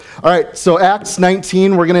All right, so Acts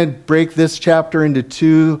 19, we're going to break this chapter into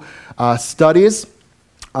two studies.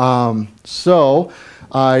 I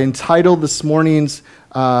entitled this morning's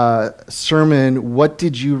sermon, What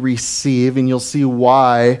Did You Receive? And you'll see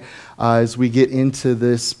why as we get into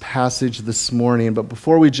this passage this morning. But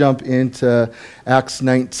before we jump into Acts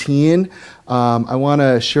 19, I want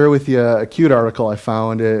to share with you a cute article I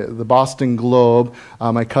found, the Boston Globe.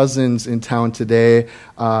 My cousin's in town today.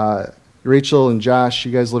 Rachel and Josh,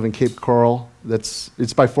 you guys live in Cape Coral.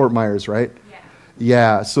 It's by Fort Myers, right?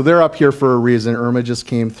 Yeah, so they're up here for a reason. Irma just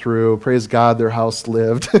came through. Praise God, their house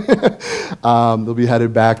lived. They'll be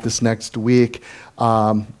headed back this next week.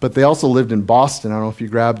 But they also lived in Boston. I don't know if you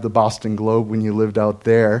grabbed the Boston Globe when you lived out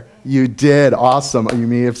there. You did. Awesome. You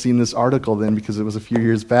may have seen this article then because it was a few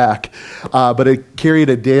years back. But it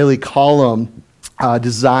carried a daily column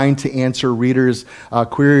designed to answer readers'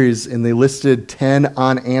 queries, and they listed 10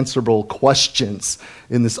 unanswerable questions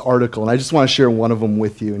in this article. And I just want to share one of them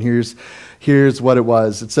with you. And here's what it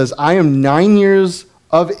was. It says, I am 9 years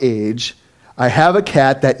of age. I have a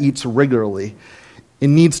cat that eats regularly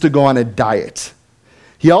and needs to go on a diet.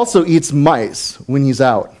 He also eats mice when he's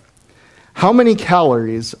out. How many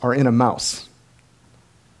calories are in a mouse?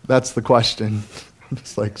 That's the question. I'm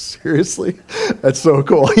just like, seriously? That's so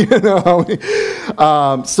cool.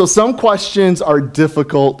 So some questions are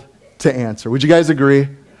difficult to answer. Would you guys agree?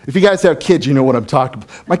 If you guys have kids, you know what I'm talking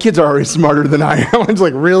about. My kids are already smarter than I am. I'm just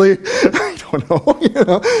like, really? I don't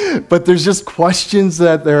know. But there's just questions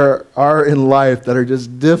that there are in life that are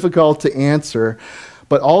just difficult to answer,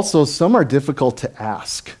 but also some are difficult to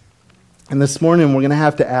ask. And this morning, we're going to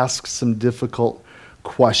have to ask some difficult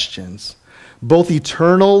questions. Both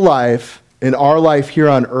eternal life and our life here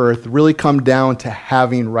on earth really come down to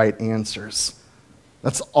having right answers.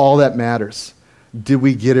 That's all that matters. Did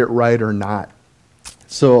we get it right or not?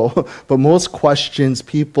 But most questions,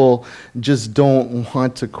 people just don't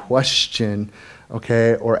want to question,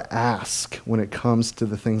 okay, or ask when it comes to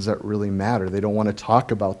the things that really matter. They don't want to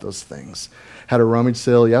talk about those things. Had a rummage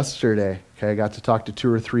sale yesterday. Okay, I got to talk to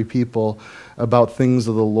 2 or 3 people about things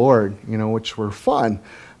of the Lord, which were fun.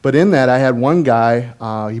 But in that, I had one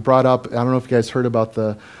guy, he brought up, I don't know if you guys heard about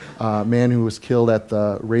the man who was killed at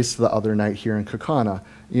the race the other night here in Kaukauna.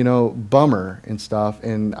 Bummer and stuff.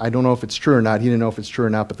 And I don't know if it's true or not. He didn't know if it's true or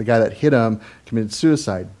not, but the guy that hit him committed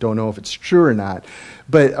suicide. Don't know if it's true or not.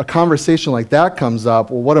 But a conversation like that comes up,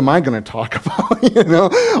 well, what am I going to talk about?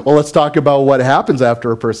 Well, let's talk about what happens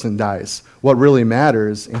after a person dies. What really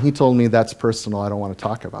matters. And he told me that's personal. I don't want to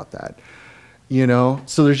talk about that.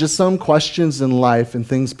 So there's just some questions in life and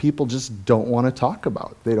things people just don't want to talk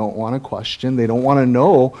about. They don't want to question. They don't want to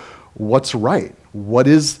know what's right. What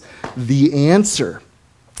is the answer?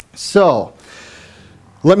 So,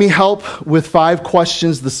 let me help with 5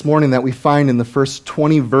 questions this morning that we find in the first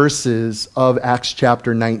 20 verses of Acts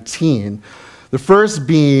chapter 19. The first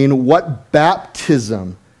being, what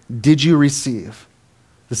baptism did you receive?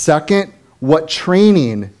 The second, what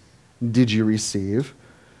training did you receive?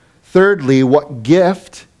 Thirdly, what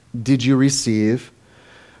gift did you receive?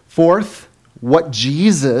 Fourth, what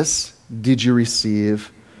Jesus did you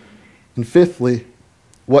receive? And fifthly,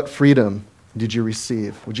 what freedom did you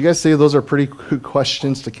receive? Would you guys say those are pretty good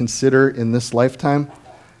questions to consider in this lifetime?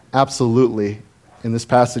 Absolutely. And this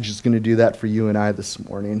passage is going to do that for you and I this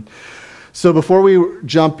morning. So before we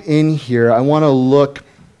jump in here, I want to look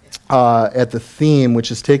at the theme,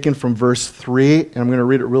 which is taken from verse 3. And I'm going to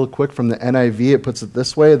read it real quick from the NIV. It puts it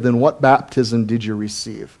this way. Then what baptism did you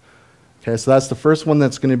receive? Okay, so that's the first one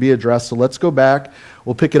that's going to be addressed. So let's go back.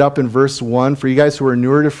 We'll pick it up in verse 1. For you guys who are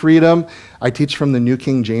newer to freedom, I teach from the New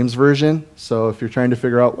King James Version. So if you're trying to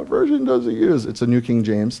figure out what version does it use, it's a New King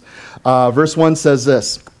James. Verse 1 says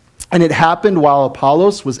this, And it happened while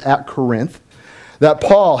Apollos was at Corinth, that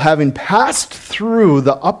Paul, having passed through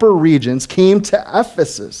the upper regions, came to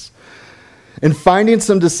Ephesus. And finding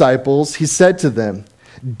some disciples, he said to them,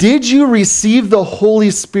 Did you receive the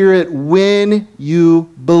Holy Spirit when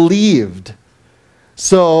you believed?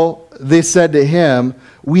 So they said to him,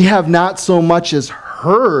 We have not so much as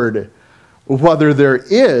heard whether there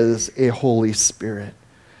is a Holy Spirit.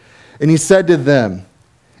 And he said to them,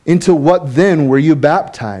 Into what then were you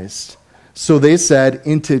baptized? So they said,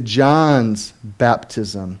 Into John's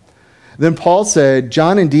baptism. Then Paul said,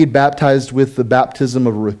 John indeed baptized with the baptism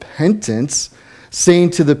of repentance,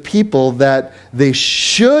 saying to the people that they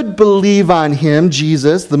should believe on him,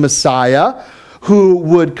 Jesus, the Messiah, who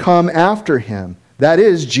would come after him. That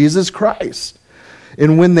is, Jesus Christ.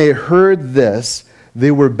 And when they heard this,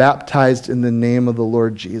 they were baptized in the name of the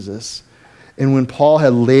Lord Jesus. And when Paul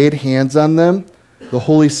had laid hands on them, the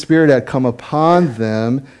Holy Spirit had come upon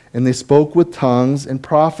them, and they spoke with tongues and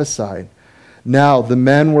prophesied. Now the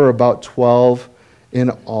men were about 12 in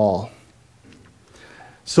all.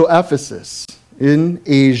 So Ephesus in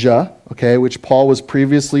Asia, okay, which Paul was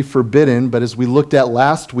previously forbidden, but as we looked at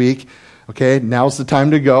last week, okay, now's the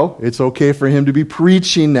time to go. It's okay for him to be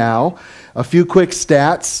preaching now. A few quick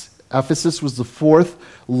stats. Ephesus was the fourth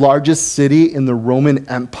largest city in the Roman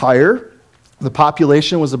Empire. The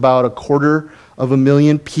population was about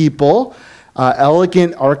 250,000 people.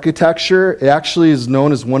 Elegant architecture. It actually is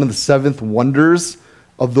known as one of the seventh wonders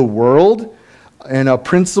of the world. And it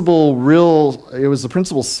was the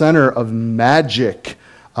principal center of magic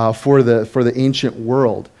for the ancient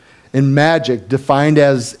world. And magic, defined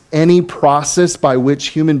as any process by which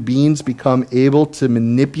human beings become able to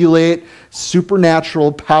manipulate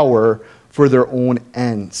supernatural power for their own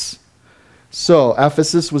ends. So,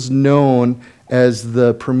 Ephesus was known as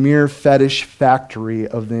the premier fetish factory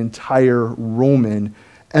of the entire Roman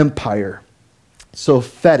Empire. So,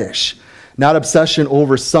 fetish, not obsession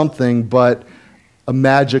over something, but a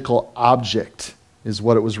magical object is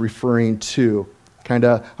what it was referring to.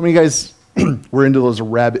 How many guys were into those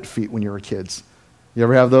rabbit feet when you were kids? You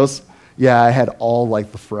ever have those? Yeah, I had all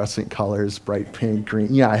like the fluorescent colors, bright pink, green.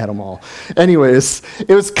 Yeah, I had them all. Anyways,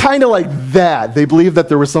 it was kind of like that. They believed that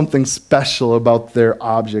there was something special about their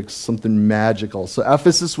objects, something magical. So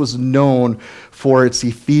Ephesus was known for its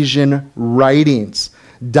Ephesian writings,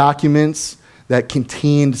 documents that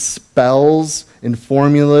contained spells and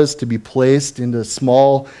formulas to be placed into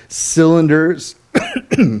small cylinders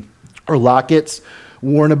or lockets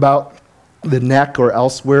worn about the neck or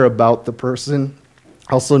elsewhere about the person,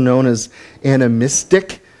 also known as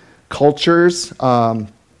animistic cultures,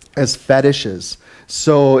 as fetishes.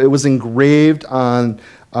 So it was engraved on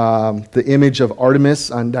the image of Artemis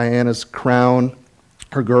on Diana's crown,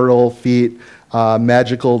 her girdle, feet,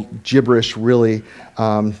 magical gibberish, really,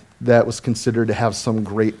 that was considered to have some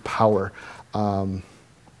great power. Are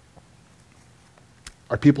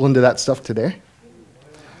people into that stuff today?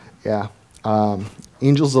 Yeah.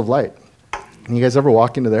 Angels of light. You guys ever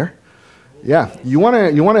walk into there? Yeah. You want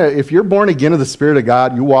to, if you're born again of the Spirit of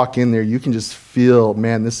God, you walk in there, you can just feel,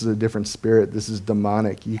 man, this is a different spirit. This is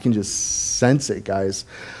demonic. You can just sense it, guys.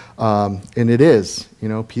 And it is.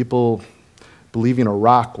 People believing a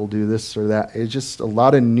rock will do this or that. It's just a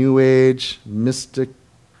lot of New Age, mysticism.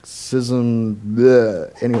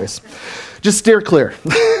 Bleh. Anyways, just steer clear.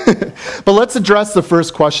 But let's address the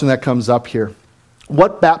first question that comes up here.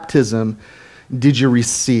 What baptism did you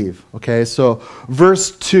receive? Okay, so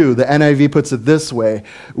verse 2, the NIV puts it this way.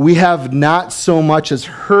 We have not so much as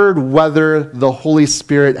heard whether the Holy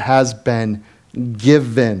Spirit has been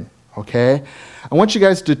given. Okay? I want you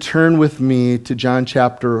guys to turn with me to John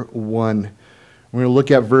chapter 1. We're going to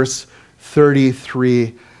look at verse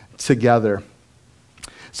 33 together.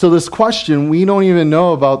 So this question, we don't even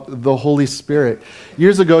know about the Holy Spirit.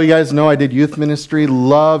 Years ago, you guys know I did youth ministry,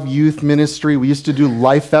 love youth ministry. We used to do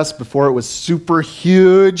Life Fest before it was super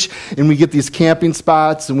huge, and we get these camping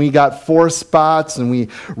spots, and we got 4 spots, and we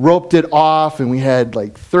roped it off, and we had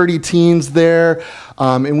like 30 teens there,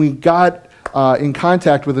 and we got in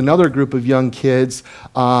contact with another group of young kids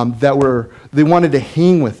they wanted to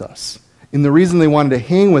hang with us. And the reason they wanted to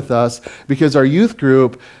hang with us, because our youth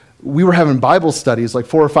group, we were having Bible studies like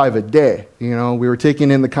 4 or 5 a day. We were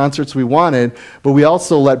taking in the concerts we wanted, but we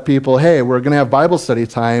also let people, hey, we're going to have Bible study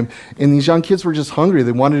time. And these young kids were just hungry.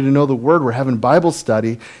 They wanted to know the Word. We're having Bible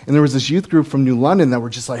study. And there was this youth group from New London that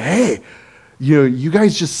were just like, hey, you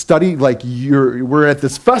guys just study like we're at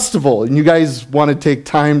this festival, and you guys want to take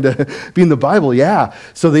time to be in the Bible. Yeah.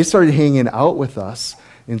 So they started hanging out with us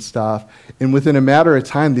and stuff. And within a matter of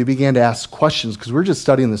time, they began to ask questions because we're just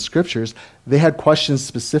studying the scriptures. They had questions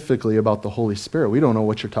specifically about the Holy Spirit. We don't know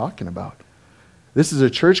what you're talking about. This is a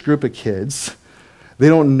church group of kids. They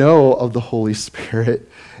don't know of the Holy Spirit.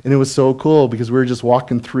 And it was so cool because we were just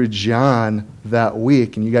walking through John that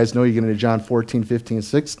week. And you guys know you get into John 14, 15,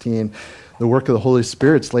 16. The work of the Holy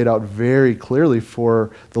Spirit's laid out very clearly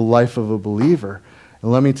for the life of a believer.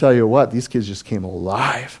 And let me tell you what, these kids just came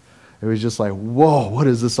alive. It was just like, whoa, what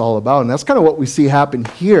is this all about? And that's kind of what we see happen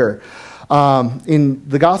here. In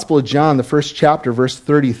the Gospel of John, the first chapter, verse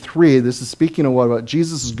 33, this is speaking of what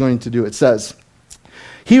Jesus is going to do. It says,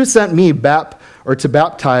 he who sent me to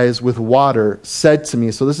baptize with water said to me,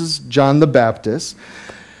 so this is John the Baptist,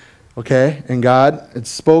 okay, and God had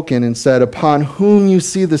spoken and said, upon whom you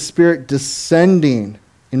see the Spirit descending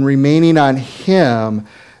and remaining on him,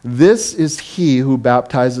 this is he who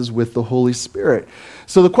baptizes with the Holy Spirit.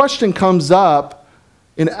 So the question comes up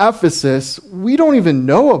in Ephesus, we don't even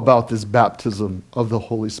know about this baptism of the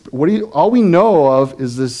Holy Spirit. All we know of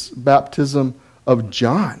is this baptism of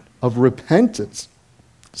John, of repentance.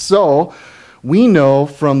 So we know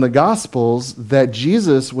from the Gospels that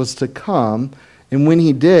Jesus was to come, and when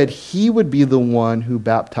he did, he would be the one who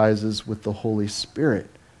baptizes with the Holy Spirit.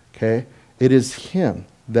 Okay? It is him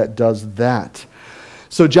that does that.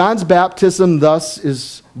 So John's baptism thus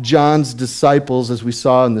is John's disciples, as we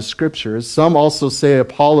saw in the scriptures. Some also say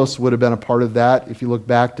Apollos would have been a part of that. If you look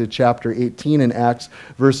back to chapter 18 in Acts,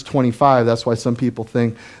 verse 25, that's why some people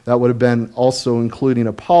think that would have been also including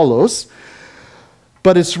Apollos.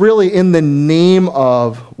 But it's really in the name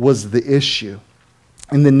of was the issue.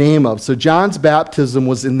 In the name of. So John's baptism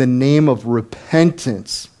was in the name of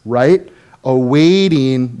repentance, right?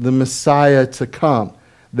 Awaiting the Messiah to come.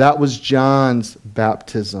 That was John's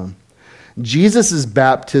baptism. Jesus'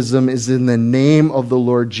 baptism is in the name of the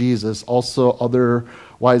Lord Jesus, also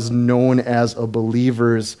otherwise known as a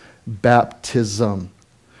believer's baptism.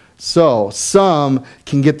 So, some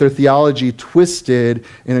can get their theology twisted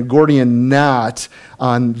in a Gordian knot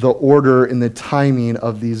on the order and the timing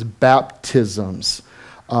of these baptisms.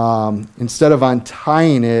 Instead of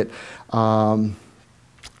untying it,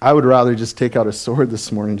 I would rather just take out a sword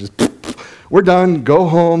this morning and just we're done, go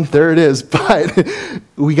home, there it is. But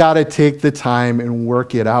we got to take the time and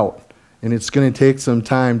work it out. And it's going to take some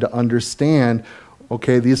time to understand,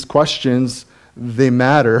 okay, these questions, they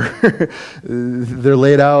matter. They're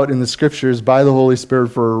laid out in the scriptures by the Holy Spirit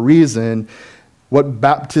for a reason. What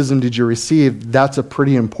baptism did you receive? That's a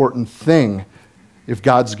pretty important thing if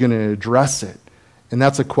God's going to address it. And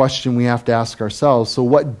that's a question we have to ask ourselves. So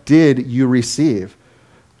what did you receive?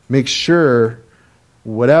 Make sure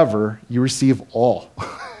whatever, you receive all.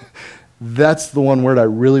 That's the one word I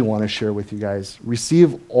really want to share with you guys.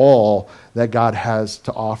 Receive all that God has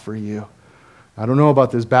to offer you. I don't know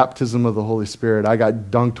about this baptism of the Holy Spirit. I got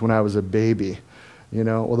dunked when I was a baby.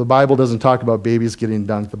 Well, the Bible doesn't talk about babies getting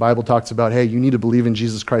dunked. The Bible talks about, hey, you need to believe in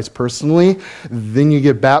Jesus Christ personally. Then you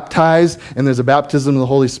get baptized, and there's a baptism of the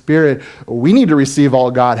Holy Spirit. We need to receive all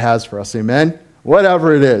God has for us. Amen?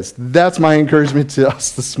 Whatever it is. That's my encouragement to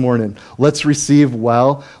us this morning. Let's receive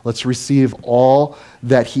well. Let's receive all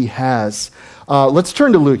that he has. Let's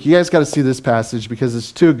turn to Luke. You guys got to see this passage because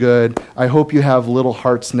it's too good. I hope you have little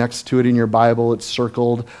hearts next to it in your Bible. It's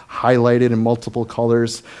circled, highlighted in multiple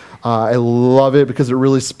colors. I love it because it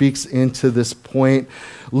really speaks into this point.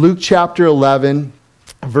 Luke chapter 11,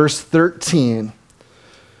 verse 13.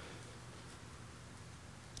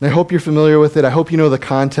 I hope you're familiar with it. I hope you know the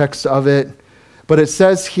context of it. But it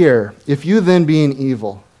says here, if you then being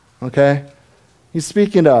evil, okay? He's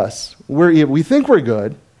speaking to us. We're evil. We think we're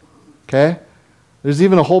good, okay? There's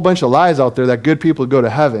even a whole bunch of lies out there that good people go to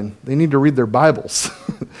heaven. They need to read their Bibles.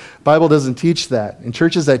 Bible doesn't teach that. And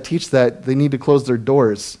churches that teach that, they need to close their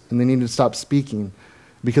doors and they need to stop speaking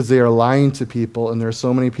because they are lying to people. And there are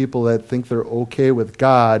so many people that think they're okay with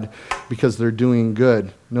God because they're doing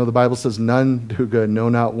good. No, the Bible says none do good, no,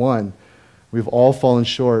 not one. We've all fallen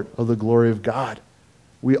short of the glory of God.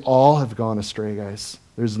 We all have gone astray, guys.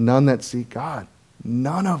 There's none that seek God.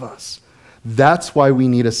 None of us. That's why we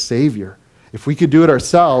need a Savior. If we could do it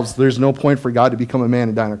ourselves, there's no point for God to become a man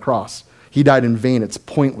and die on a cross. He died in vain. It's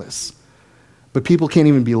pointless. But people can't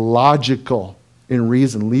even be logical in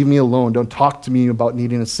reason. Leave me alone. Don't talk to me about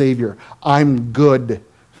needing a Savior. I'm good.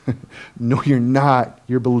 No, you're not.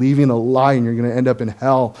 You're believing a lie and you're going to end up in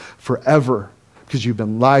hell forever. Because you've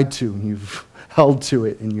been lied to and you've held to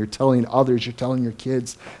it and you're telling others, you're telling your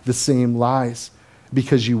kids the same lies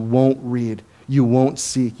because you won't read, you won't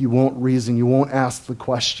seek, you won't reason, you won't ask the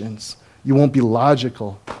questions, you won't be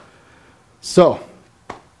logical. So,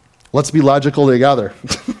 let's be logical together.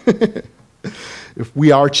 If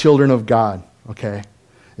we are children of God, okay,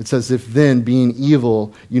 it says, if then, being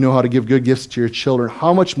evil, you know how to give good gifts to your children,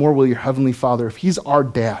 how much more will your Heavenly Father, if He's our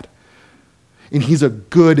dad, and He's a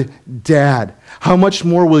good dad, how much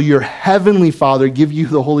more will your Heavenly Father give you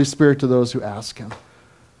the Holy Spirit to those who ask Him?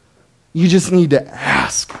 You just need to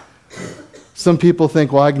ask. Some people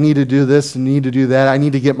think, well, I need to do this and need to do that. I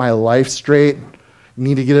need to get my life straight. I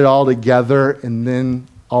need to get it all together, and then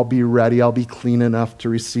I'll be ready. I'll be clean enough to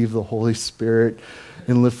receive the Holy Spirit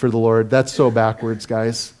and live for the Lord. That's so backwards,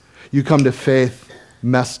 guys. You come to faith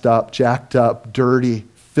messed up, jacked up, dirty,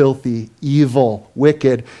 filthy, evil,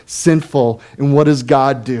 wicked, sinful. And what does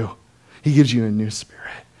God do? He gives you a new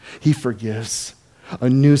spirit. He forgives. A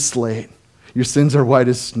new slate. Your sins are white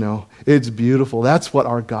as snow. It's beautiful. That's what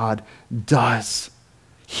our God does.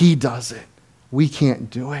 He does it. We can't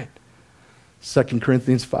do it. 2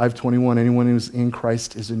 Corinthians 5:21, anyone who's in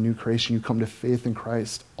Christ is a new creation. You come to faith in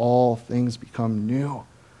Christ, all things become new.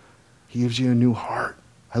 He gives you a new heart.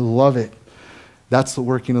 I love it. That's the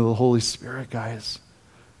working of the Holy Spirit, guys.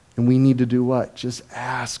 And we need to do what? Just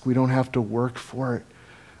ask. We don't have to work for it.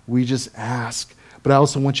 We just ask. But I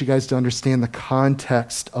also want you guys to understand the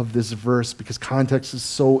context of this verse, because context is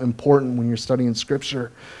so important when you're studying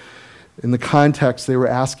Scripture. In the context, they were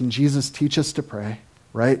asking, Jesus, teach us to pray,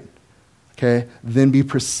 right? Okay? Then be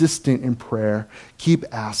persistent in prayer. Keep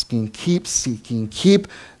asking, keep seeking, keep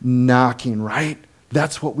knocking, right?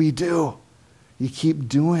 That's what we do. You keep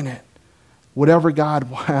doing it. Whatever God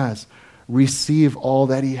has, receive all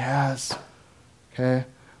that he has. Okay?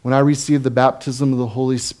 When I received the baptism of the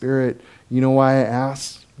Holy Spirit, you know why I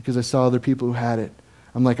asked? Because I saw other people who had it.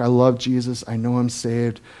 I'm like, I love Jesus. I know I'm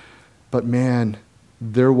saved. But man,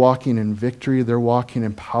 they're walking in victory. They're walking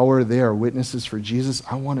in power. They are witnesses for Jesus.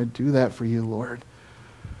 I want to do that for you, Lord.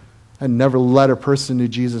 I never led a person to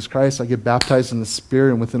Jesus Christ. I get baptized in the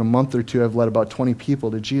Spirit, and within a month or two, I've led about 20 people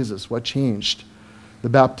to Jesus. What changed? The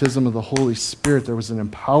baptism of the Holy Spirit. There was an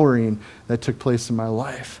empowering that took place in my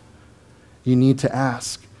life. You need to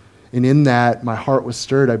ask. And in that, my heart was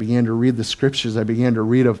stirred. I began to read the Scriptures. I began to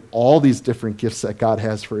read of all these different gifts that God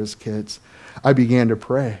has for his kids. I began to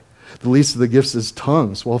pray. The least of the gifts is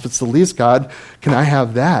tongues. Well, if it's the least, God, can I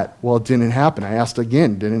have that? Well, it didn't happen. I asked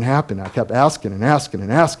again. Didn't happen. I kept asking and asking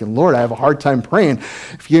and asking. Lord, I have a hard time praying.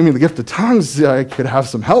 If you gave me the gift of tongues, I could have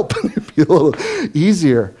some help. It'd be a little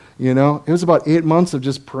easier, you know. It was about 8 months of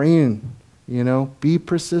just praying, you know. Be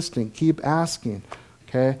persistent. Keep asking,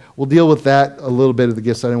 okay? We'll deal with that a little bit of the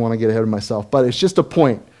gifts. I didn't want to get ahead of myself. But it's just a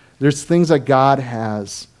point. There's things that God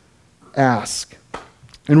has. Ask.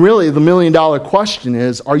 And really, the million-dollar question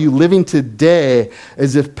is, are you living today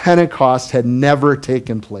as if Pentecost had never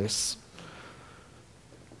taken place?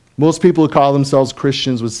 Most people who call themselves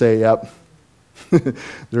Christians would say, yep,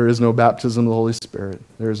 there is no baptism of the Holy Spirit.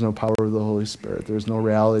 There is no power of the Holy Spirit. There is no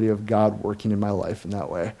reality of God working in my life in that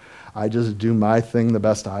way. I just do my thing the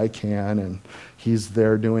best I can, and he's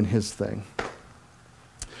there doing his thing.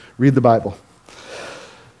 Read the Bible.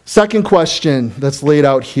 Second question that's laid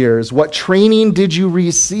out here is, what training did you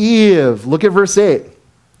receive? Look at verse 8.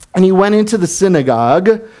 And he went into the synagogue,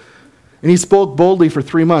 and he spoke boldly for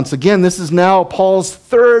 3 months. Again, this is now Paul's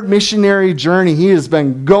third missionary journey. He has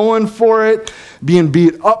been going for it, being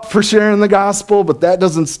beat up for sharing the gospel, but that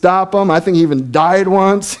doesn't stop him. I think he even died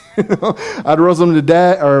once. God rose him to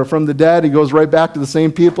dead, or from the dead. He goes right back to the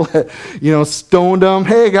same people that, stoned him.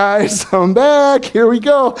 Hey guys, I'm back. Here we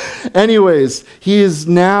go. Anyways, he is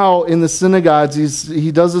now in the synagogues.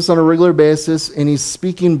 He does this on a regular basis, and he's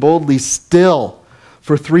speaking boldly still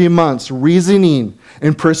for 3 months, reasoning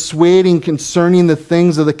and persuading concerning the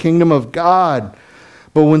things of the kingdom of God.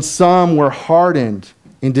 But when some were hardened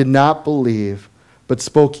and did not believe, but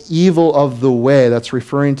spoke evil of the way, that's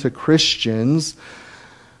referring to Christians,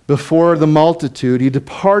 before the multitude, he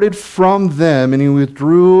departed from them, and he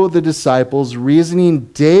withdrew the disciples, reasoning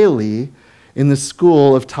daily in the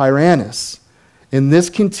school of Tyrannus. And this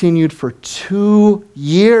continued for 2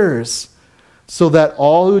 years, so that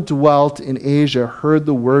all who dwelt in Asia heard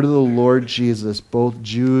the word of the Lord Jesus, both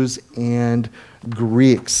Jews and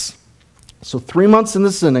Greeks. So 3 months in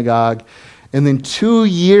the synagogue, and then 2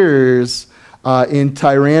 years in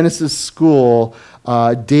Tyrannus' school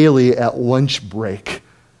daily at lunch break.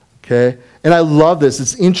 Okay? And I love this.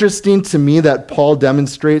 It's interesting to me that Paul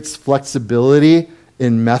demonstrates flexibility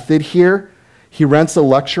in method here. He rents a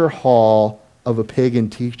lecture hall of a pagan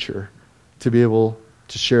teacher to be able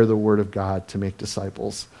to share the word of God, to make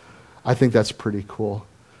disciples. I think that's pretty cool.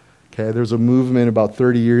 Okay, there's a movement about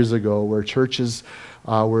 30 years ago where churches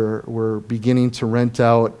were beginning to rent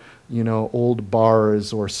out, old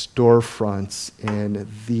bars or storefronts, and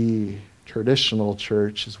the traditional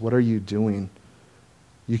church is, what are you doing?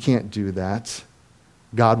 You can't do that.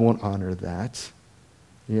 God won't honor that.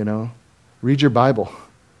 Read your Bible.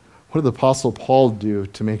 What did the Apostle Paul do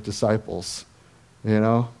to make disciples?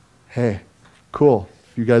 Hey, cool.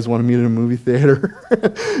 If you guys want to meet in a movie theater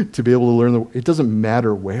to be able to learn it doesn't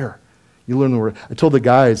matter where. You learn the word. I told the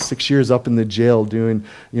guys 6 years up in the jail doing,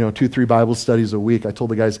 2-3 Bible studies a week. I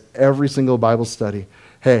told the guys every single Bible study,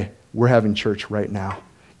 hey, we're having church right now.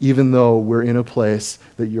 Even though we're in a place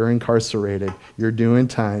that you're incarcerated, you're doing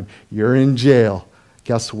time, you're in jail,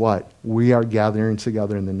 guess what? We are gathering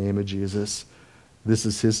together in the name of Jesus. This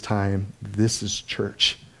is his time. This is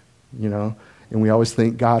church, And we always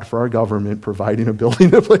thank God for our government providing a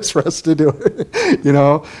building, a place for us to do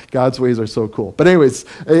it. God's ways are so cool. But anyways,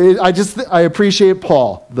 I appreciate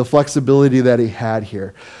Paul, the flexibility that he had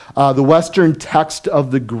here. The Western text of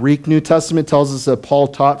the Greek New Testament tells us that Paul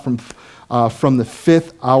taught from the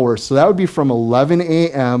 5th hour. So that would be from 11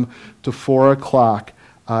 a.m. to 4 o'clock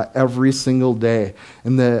every single day.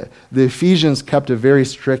 And the Ephesians kept a very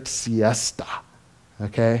strict siesta.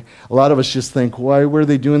 Okay? A lot of us just think, why were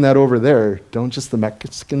they doing that over there? Don't just the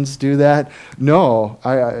Mexicans do that? No.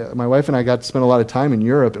 My wife and I got to spend a lot of time in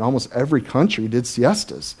Europe, and almost every country did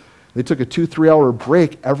siestas. They took a 2-3 hour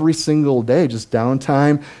break every single day, just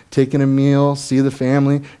downtime, taking a meal, see the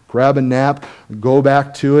family, grab a nap, go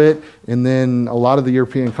back to it. And then a lot of the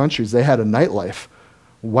European countries, they had a nightlife.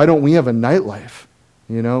 Why don't we have a nightlife?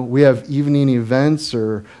 You know, we have evening events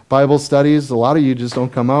or Bible studies. A lot of you just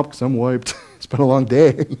don't come out because I'm wiped. It's been a long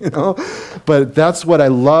day, you know. But that's what I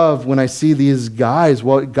love when I see these guys,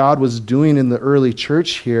 what God was doing in the early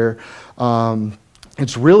church here.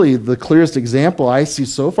 It's really the clearest example I see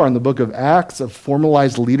so far in the book of Acts of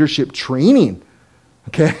formalized leadership training.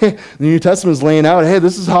 Okay? The New Testament is laying out, hey,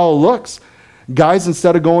 this is how it looks. Guys,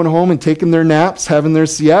 instead of going home and taking their naps, having their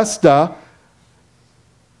siesta,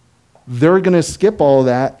 they're going to skip all of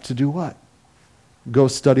that to do what? Go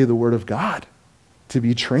study the Word of God, to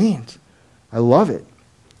be trained. I love it.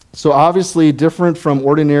 So obviously different from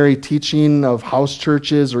ordinary teaching of house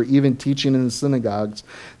churches or even teaching in the synagogues,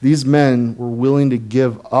 these men were willing to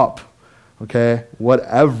give up, okay,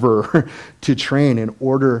 whatever to train in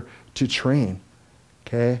order to train,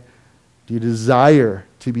 okay? Do you desire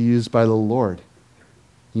to be used by the Lord?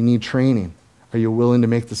 You need training. Are you willing to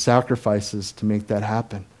make the sacrifices to make that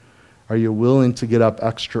happen? Are you willing to get up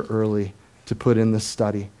extra early to put in the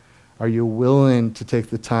study? Are you willing to take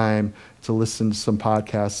the time to listen to some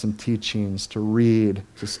podcasts, some teachings, to read,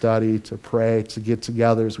 to study, to pray, to get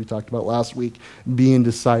together, as we talked about last week, being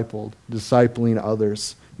discipled, discipling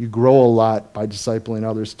others? You grow a lot by discipling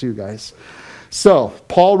others too, guys. So,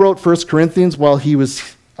 Paul wrote 1 Corinthians while he was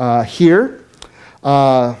here.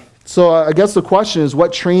 So I guess the question is,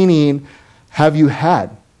 what training have you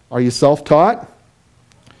had? Are you self-taught?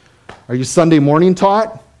 Are you Sunday morning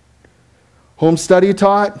taught? Home study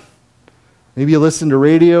taught? Maybe you listen to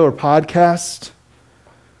radio or podcast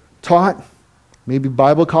taught? Maybe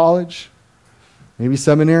Bible college? Maybe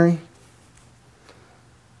seminary?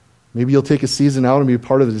 Maybe you'll take a season out and be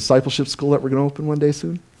part of the discipleship school that we're going to open one day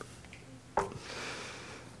soon?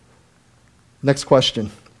 Next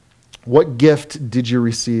question. What gift did you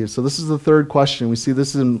receive? So this is the third question. We see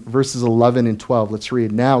this in verses 11 and 12. Let's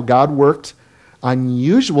read. Now God worked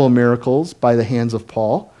unusual miracles by the hands of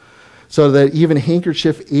Paul, so that even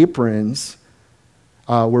handkerchief aprons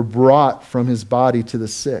were brought from his body to the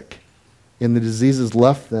sick, and the diseases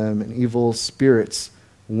left them, and evil spirits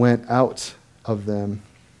went out of them.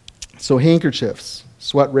 So handkerchiefs,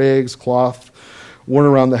 sweat rags, cloth worn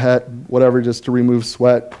around the head, whatever, just to remove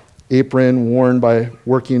sweat, apron worn by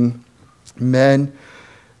working men.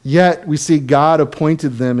 Yet we see God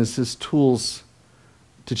appointed them as his tools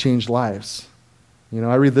to change lives. You know,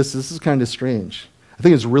 I read this is kind of strange. I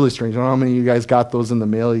think it's really strange. I don't know how many of you guys got those in the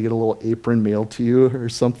mail. You get a little apron mailed to you or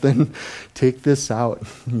something. Take this out,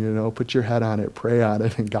 you know, put your head on it, pray on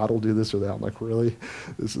it, and God will do this or that. I'm like, really?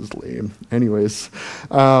 This is lame. Anyways,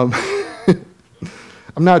 I'm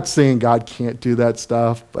not saying God can't do that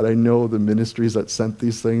stuff, but I know the ministries that sent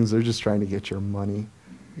these things, they're just trying to get your money,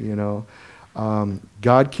 you know.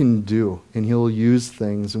 God can do, and he'll use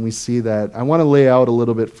things, and we see that. I want to lay out a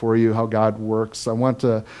little bit for you how God works. I want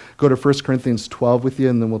to go to 1 Corinthians 12 with you,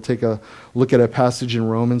 and then we'll take a look at a passage in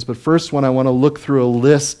Romans. But first one, I want to look through a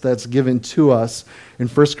list that's given to us in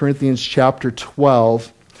 1 Corinthians chapter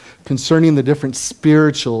 12 concerning the different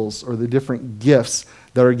spirituals or the different gifts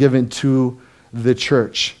that are given to the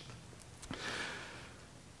church.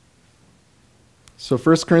 So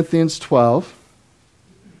 1 Corinthians 12.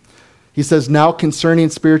 He says, now concerning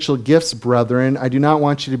spiritual gifts, brethren, I do not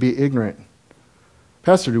want you to be ignorant.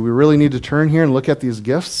 Pastor, do we really need to turn here and look at these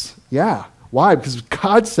gifts? Yeah. Why? Because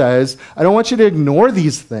God says, I don't want you to ignore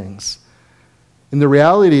these things. And the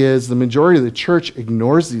reality is the majority of the church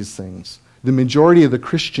ignores these things. The majority of the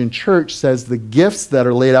Christian church says the gifts that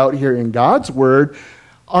are laid out here in God's word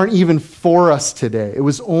aren't even for us today. It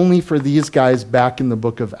was only for these guys back in the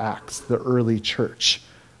book of Acts, the early church.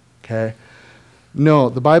 Okay? No,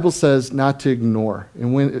 the Bible says not to ignore.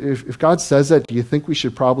 And if God says that, do you think we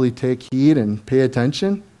should probably take heed and pay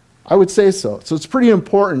attention? I would say so. So it's pretty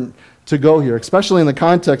important to go here, especially in the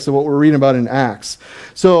context of what we're reading about in Acts.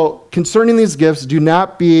 So concerning these gifts, do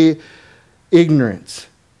not be ignorant.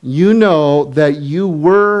 You know that you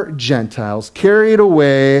were Gentiles, carried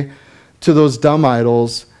away to those dumb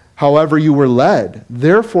idols, however you were led.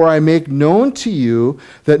 Therefore, I make known to you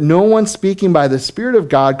that no one speaking by the Spirit of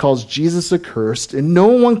God calls Jesus accursed, and no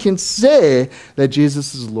one can say that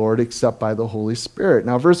Jesus is Lord except by the Holy Spirit.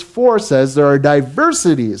 Now, verse 4 says there are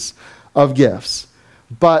diversities of gifts,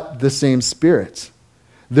 but the same Spirit.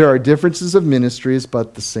 There are differences of ministries,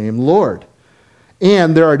 but the same Lord.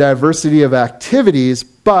 and there are diversity of activities,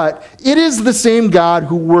 but it is the same God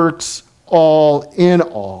who works all in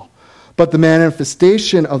all. But the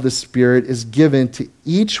manifestation of the Spirit is given to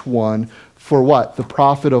each one for what? The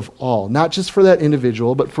profit of all. Not just for that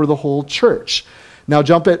individual, but for the whole church. Now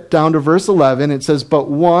jump it down to verse 11. It says, but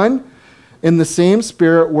one and the same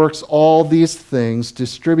Spirit works all these things,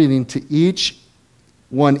 distributing to each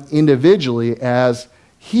one individually as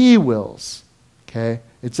he wills. Okay?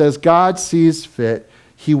 It says God sees fit,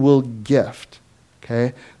 he will gift.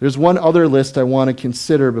 Okay? There's one other list I want to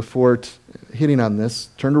consider before hitting on this.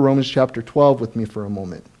 Turn to Romans chapter 12 with me for a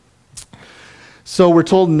moment. So we're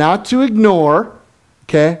told not to ignore,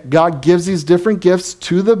 okay? God gives these different gifts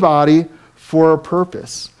to the body for a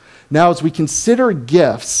purpose. Now, as we consider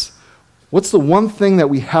gifts, what's the one thing that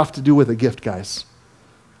we have to do with a gift, guys?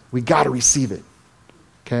 We got to receive it,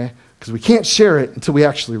 okay? Because we can't share it until we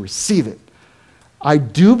actually receive it. I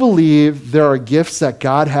do believe there are gifts that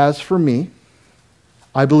God has for me.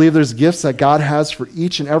 I believe there's gifts that God has for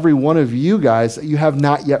each and every one of you guys that you have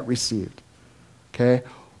not yet received, okay?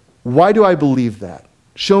 Why do I believe that?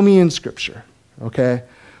 Show me in Scripture, okay?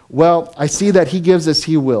 Well, I see that he gives as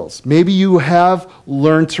he wills. Maybe you have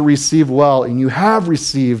learned to receive well, and you have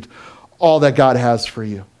received all that God has for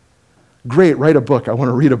you. Great, write a book. I want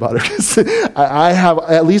to read about it. I have,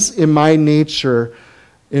 at least in my nature,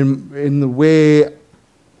 in the way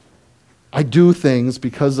I do things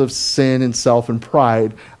because of sin and self and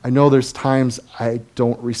pride, I know there's times I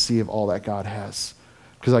don't receive all that God has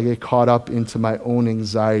because I get caught up into my own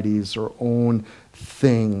anxieties or own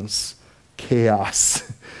things, chaos.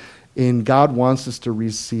 And God wants us to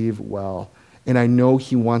receive well. And I know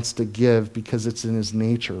he wants to give because it's in his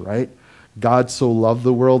nature, right? God so loved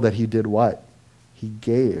the world that he did what? He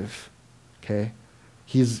gave, okay?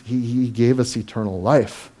 He gave us eternal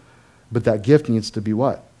life. But that gift needs to be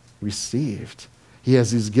what? Received. He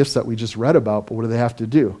has these gifts that we just read about, but what do they have to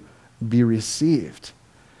do? Be received.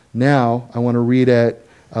 Now, I want to read at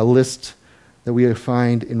a list that we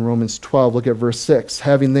find in Romans 12. Look at verse 6.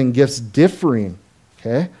 Having then gifts differing,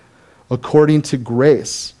 okay, according to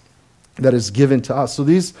grace that is given to us. So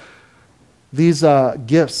these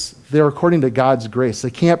gifts, they're according to God's grace. They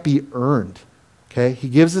can't be earned, okay? He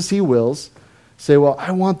gives as he wills. Say, well,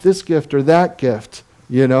 I want this gift or that gift,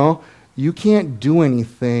 you know? You can't do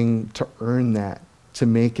anything to earn that, to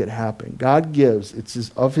make it happen. God gives. It's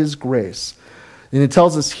of his grace. And it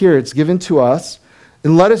tells us here, it's given to us,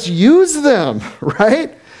 and let us use them,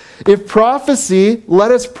 right? If prophecy, let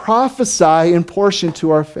us prophesy in portion to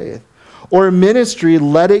our faith. Or ministry,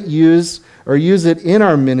 let it use it in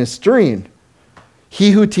our ministering.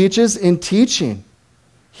 He who teaches, in teaching.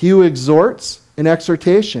 He who exhorts, in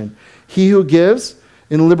exhortation. He who gives,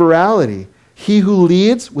 in liberality. He who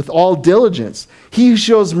leads, with all diligence. He who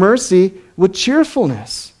shows mercy, with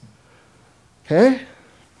cheerfulness. Okay?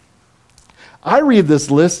 I read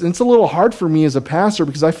this list, and it's a little hard for me as a pastor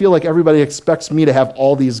because I feel like everybody expects me to have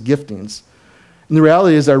all these giftings. And the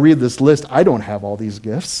reality is I read this list, I don't have all these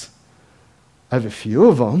gifts. I have a few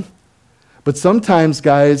of them. But sometimes,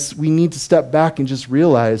 guys, we need to step back and just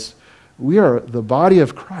realize we are the body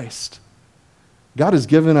of Christ. God has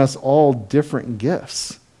given us all different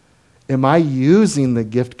gifts. Am I using the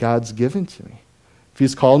gift God's given to me? If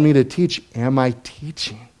he's called me to teach, am I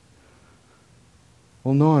teaching?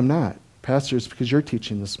 Well, no, I'm not. Pastor, it's because you're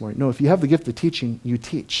teaching this morning. No, if you have the gift of teaching, you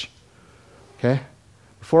teach. Okay?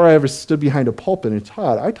 Before I ever stood behind a pulpit and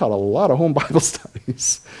taught, I taught a lot of home Bible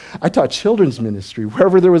studies. I taught children's ministry.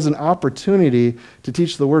 Wherever there was an opportunity to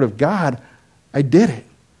teach the Word of God, I did it.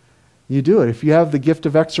 You do it. If you have the gift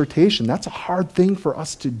of exhortation, that's a hard thing for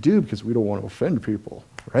us to do because we don't want to offend people,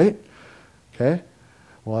 right? Okay?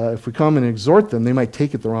 Well, if we come and exhort them, they might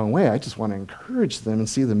take it the wrong way. I just want to encourage them and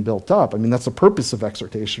see them built up. I mean, that's the purpose of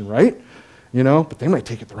exhortation, right? You know, but they might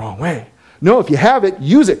take it the wrong way. No, if you have it,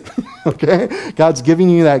 use it, okay? God's giving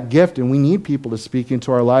you that gift, and we need people to speak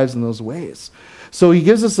into our lives in those ways. So he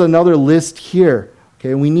gives us another list here,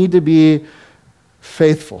 okay? We need to be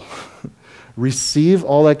faithful. Receive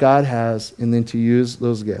all that God has, and then to use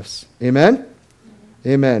those gifts. Amen?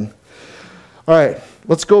 Amen. All right,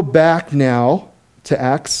 let's go back now to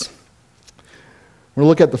Acts. We're going to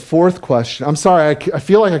look at the fourth question. I'm sorry, I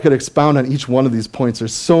feel like I could expound on each one of these points.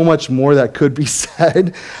 There's so much more that could be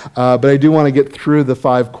said, but I do want to get through the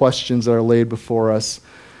 5 questions that are laid before us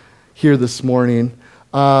here this morning.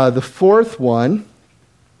 The fourth one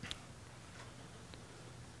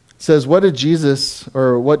says, what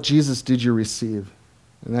Jesus did you receive?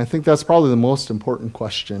 And I think that's probably the most important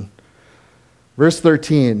question. Verse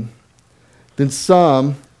 13, then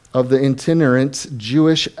some of the itinerant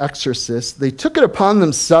Jewish exorcists, they took it upon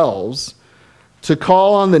themselves to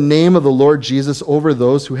call on the name of the Lord Jesus over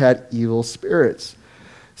those who had evil spirits,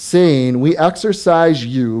 saying, we exorcise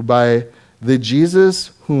you by the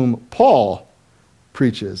Jesus whom Paul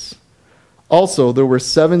preaches. Also, there were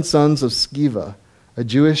 7 sons of Sceva, a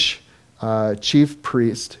Jewish chief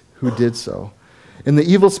priest, who did so. And the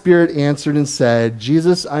evil spirit answered and said,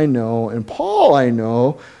 Jesus I know, and Paul I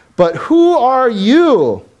know, but who are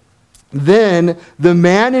you? Then the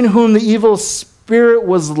man in whom the evil spirit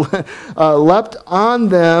was leapt on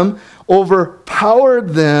them, overpowered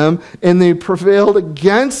them, and they prevailed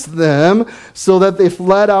against them, so that they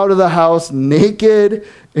fled out of the house naked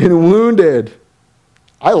and wounded.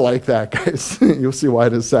 I like that, guys. You'll see why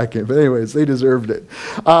in a second. But anyways, they deserved it.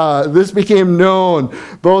 This became known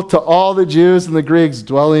both to all the Jews and the Greeks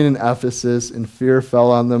dwelling in Ephesus, and fear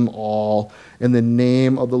fell on them all, and the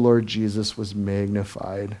name of the Lord Jesus was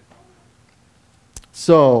magnified.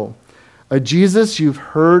 So, a Jesus you've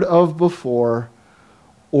heard of before,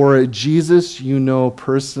 or a Jesus you know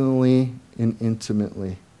personally and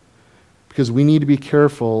intimately. Because we need to be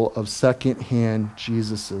careful of second-hand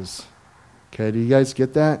Jesuses. Okay, do you guys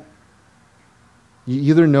get that? You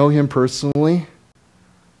either know him personally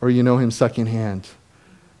or you know him secondhand.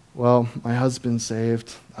 Well, my husband's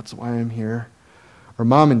saved. That's why I'm here. Or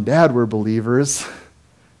mom and dad were believers.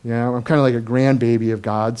 Yeah, I'm kind of like a grandbaby of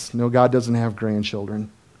God's. No, God doesn't have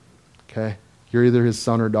grandchildren. Okay? You're either his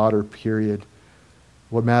son or daughter, period.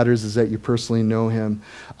 What matters is that you personally know him.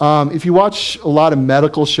 If you watch a lot of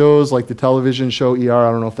medical shows, like the television show ER,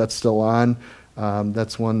 I don't know if that's still on.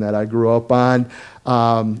 That's one that I grew up on.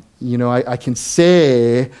 I can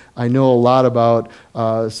say I know a lot about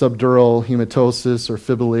subdural hematosis or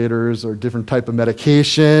fibrillators or different type of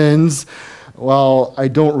medications. Well, I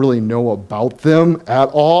don't really know about them at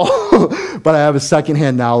all, but I have a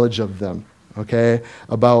secondhand knowledge of them, okay,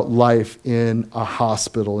 about life in a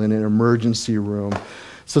hospital, in an emergency room.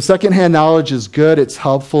 So secondhand knowledge is good, it's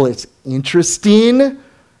helpful, it's interesting,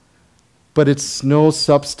 but it's no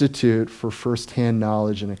substitute for firsthand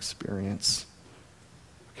knowledge and experience.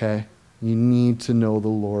 Okay? You need to know the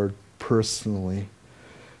Lord personally.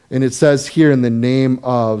 And it says here in the name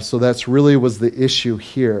of, so that's really was the issue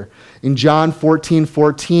here. In John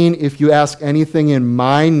 14:14, if you ask anything in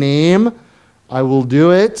my name, I will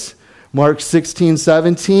do it. Mark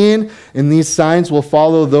 16:17, and these signs will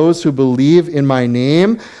follow those who believe in my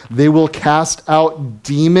name. They will cast out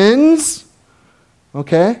demons.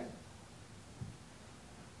 Okay?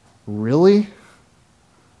 Really?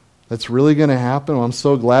 That's really going to happen? Well, I'm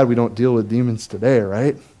so glad we don't deal with demons today,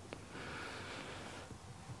 right?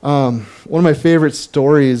 One of my favorite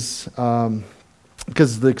stories,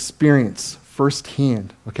 because of the experience,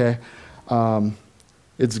 firsthand, okay?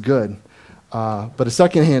 It's good. But a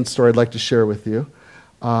secondhand story I'd like to share with you.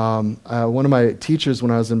 One of my teachers when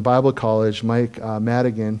I was in Bible college, Mike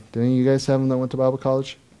Madigan, did any of you guys have him that went to Bible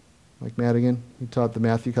college? Mike Madigan? He taught the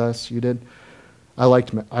Matthew class. You did? I liked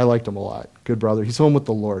him a lot. Good brother. He's home with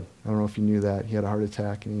the Lord. I don't know if you knew that. He had a heart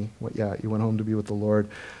attack, and he went home to be with the Lord.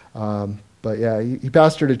 But yeah, he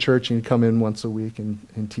pastored a church, and he'd come in once a week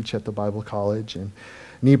and teach at the Bible college. And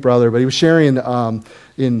neat brother. But he was sharing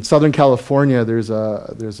in Southern California. There's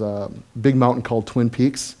a big mountain called Twin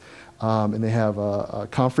Peaks, and they have a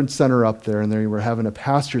conference center up there. And they were having a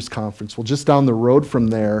pastors' conference. Well, just down the road from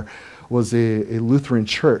there was a Lutheran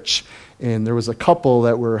church. And there was a couple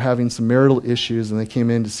that were having some marital issues, and they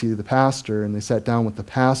came in to see the pastor, and they sat down with the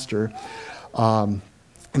pastor, and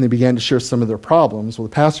they began to share some of their problems. Well,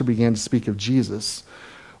 the pastor began to speak of Jesus.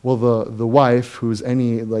 Well, the wife, who's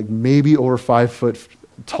maybe over 5 foot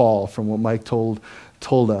tall, from what Mike told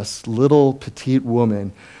us, little petite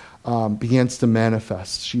woman, begins to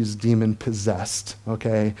manifest. She's demon possessed.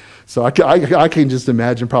 Okay, so I can just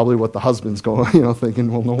imagine probably what the husband's going,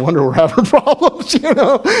 thinking, well, no wonder we're having problems. He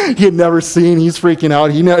had never seen. He's freaking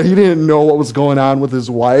out. He didn't know what was going on with his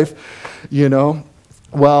wife.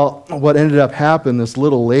 Well, what ended up happening? This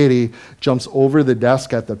little lady jumps over the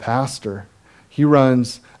desk at the pastor. He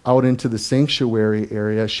runs out into the sanctuary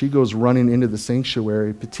area. She goes running into the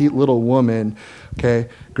sanctuary. Petite little woman, okay,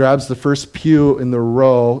 grabs the first pew in the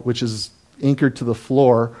row, which is anchored to the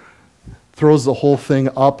floor, throws the whole thing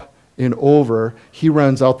up and over. He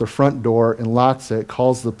runs out the front door and locks it,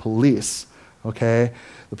 calls the police, okay?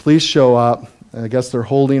 The police show up. I guess they're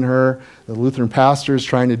holding her. The Lutheran pastor is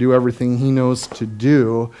trying to do everything he knows to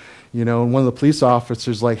do. And one of the police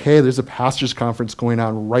officers like, hey, there's a pastor's conference going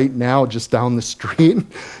on right now just down the street.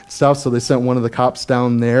 So they sent one of the cops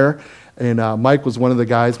down there. And Mike was one of the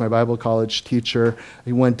guys, my Bible college teacher.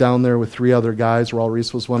 He went down there with 3 other guys. Raul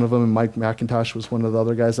Reese was one of them, and Mike McIntosh was one of the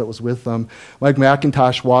other guys that was with them. Mike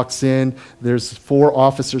McIntosh walks in. There's 4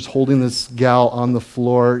 officers holding this gal on the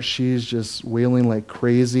floor. She's just wailing like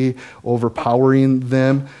crazy, overpowering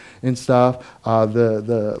them and stuff.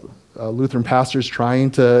 The Lutheran pastor's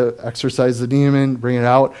trying to exorcise the demon, bring it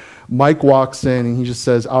out. Mike walks in, and he just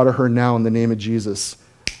says, "Out of her now in the name of Jesus."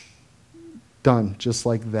 Done, just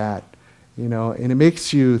like that. And it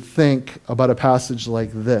makes you think about a passage like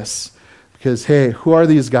this. Because, hey, who are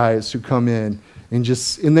these guys who come in and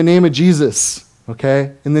just, in the name of Jesus,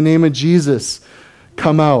 okay? In the name of Jesus,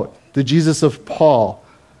 come out. The Jesus of Paul,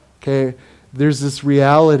 okay? There's this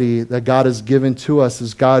reality that God has given to us,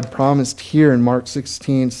 as God promised here in Mark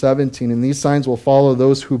 16:17. And these signs will follow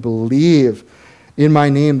those who believe in my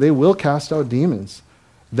name. They will cast out demons.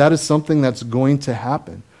 That is something that's going to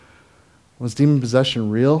happen. Was demon possession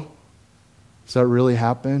real? Does that really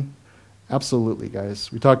happen? Absolutely, guys.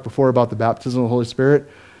 We talked before about the baptism of the Holy Spirit.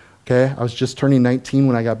 Okay, I was just turning 19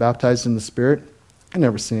 when I got baptized in the Spirit. I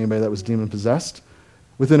never seen anybody that was demon possessed.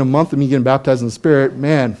 Within a month of me getting baptized in the Spirit,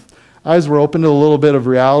 man, eyes were open to a little bit of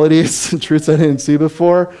realities, truths I didn't see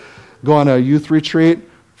before. Go on a youth retreat,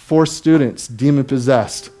 4 students demon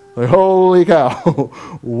possessed. Like, holy cow,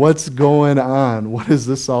 what's going on? What is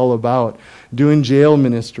this all about? Doing jail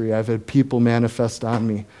ministry, I've had people manifest on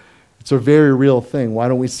me. It's a very real thing. Why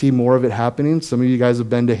don't we see more of it happening? Some of you guys have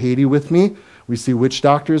been to Haiti with me. We see witch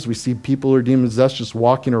doctors. We see people who are demon possessed just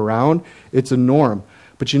walking around. It's a norm.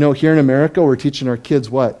 But here in America, we're teaching our kids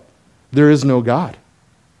what? There is no God,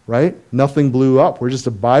 right? Nothing blew up. We're just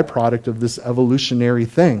a byproduct of this evolutionary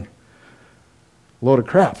thing. Load of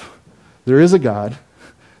crap. There is a God.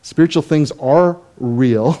 Spiritual things are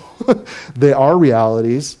real. They are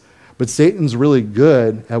realities. But Satan's really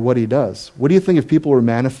good at what he does. What do you think if people were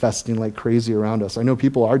manifesting like crazy around us? I know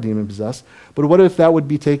people are demon-possessed, but what if that would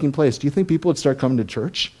be taking place? Do you think people would start coming to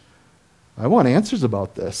church? I want answers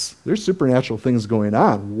about this. There's supernatural things going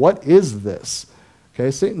on. What is this? Okay,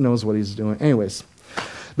 Satan knows what he's doing. Anyways,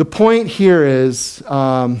 the point here is,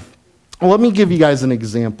 let me give you guys an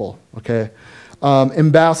example, okay?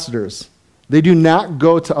 Ambassadors, they do not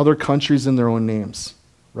go to other countries in their own names,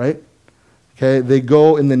 right? Okay, they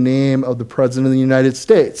go in the name of the President of the United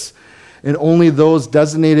States. And only those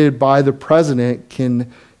designated by the President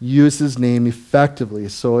can use his name effectively.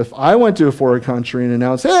 So if I went to a foreign country and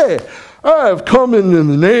announced, "Hey, I've come in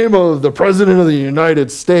the name of the President of the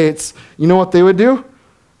United States," you know what they would do?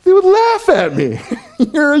 They would laugh at me.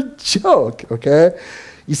 You're a joke, okay?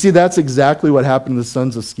 You see, that's exactly what happened to the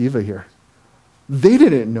sons of Sceva here. They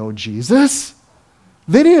didn't know Jesus.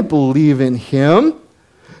 They didn't believe in him.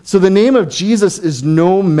 So the name of Jesus is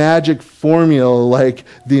no magic formula like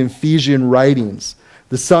the Ephesian writings.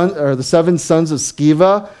 The 7 sons of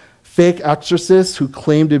Sceva, fake exorcists who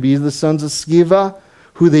claimed to be the sons of Sceva,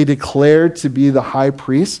 who they declared to be the high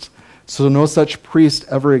priest. So no such priest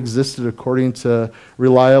ever existed according to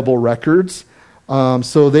reliable records.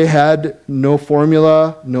 So they had no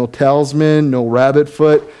formula, no talisman, no rabbit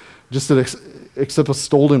foot, except a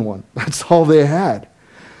stolen one. That's all they had.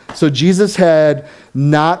 So Jesus had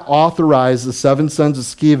not authorized the 7 sons of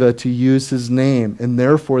Sceva to use his name, and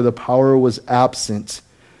therefore the power was absent.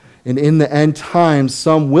 And in the end times,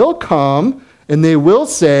 some will come, and they will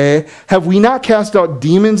say, "Have we not cast out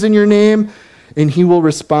demons in your name?" And he will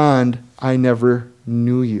respond, "I never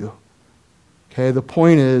knew you." Okay, the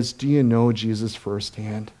point is, do you know Jesus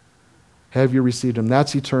firsthand? Have you received him?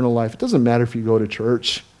 That's eternal life. It doesn't matter if you go to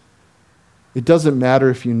church. It doesn't matter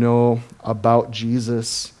if you know about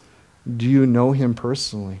Jesus. Do you know him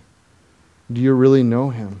personally? Do you really know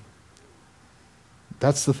him?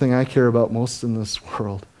 That's the thing I care about most in this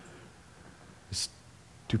world.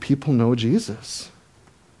 Do people know Jesus?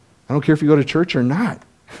 I don't care if you go to church or not.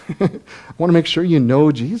 I want to make sure you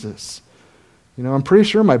know Jesus. I'm pretty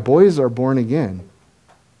sure my boys are born again.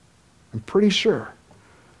 I'm pretty sure.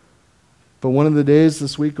 But one of the days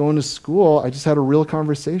this week going to school, I just had a real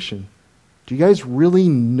conversation. Do you guys really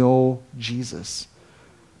know Jesus?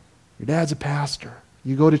 Your dad's a pastor.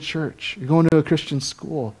 You go to church. You're going to a Christian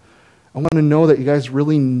school. I want to know that you guys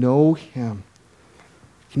really know him.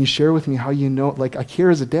 Can you share with me how you know? Like, I care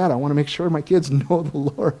as a dad. I want to make sure my kids know the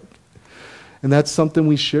Lord. And that's something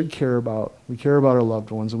we should care about. We care about our loved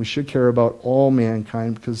ones, and we should care about all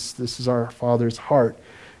mankind, because this is our Father's heart,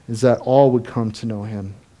 is that all would come to know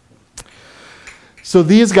him. So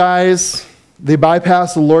these guys, they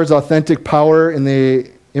bypassed the Lord's authentic power, and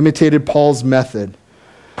they imitated Paul's method.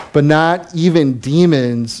 But not even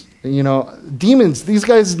demons, demons, these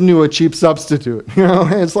guys knew a cheap substitute.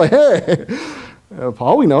 It's like, hey,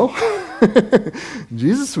 Paul, we know.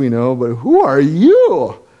 Jesus we know, but who are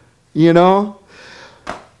you? You know?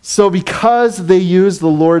 So because they used the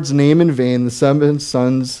Lord's name in vain, the 7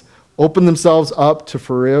 sons opened themselves up to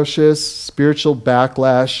ferocious spiritual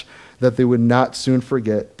backlash that they would not soon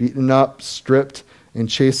forget, beaten up, stripped, and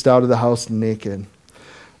chased out of the house naked.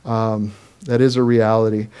 That is a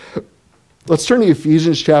reality. Let's turn to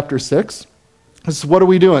Ephesians chapter 6. What are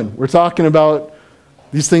we doing? We're talking about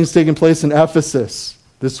these things taking place in Ephesus,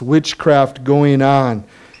 this witchcraft going on.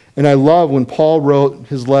 And I love when Paul wrote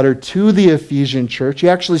his letter to the Ephesian church, he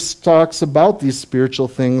actually talks about these spiritual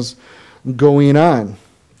things going on.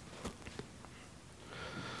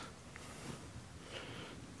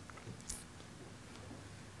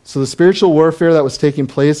 So the spiritual warfare that was taking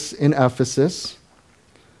place in Ephesus.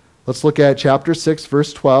 Let's look at chapter 6,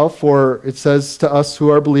 verse 12. For it says to us who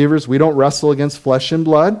are believers, we don't wrestle against flesh and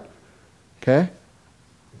blood. Okay?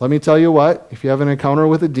 Let me tell you what, if you have an encounter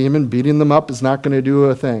with a demon, beating them up is not going to do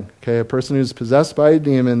a thing. Okay? A person who's possessed by a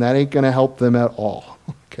demon, that ain't going to help them at all.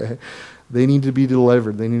 Okay? They need to be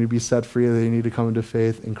delivered. They need to be set free. They need to come into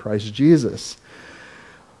faith in Christ Jesus.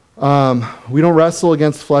 We don't wrestle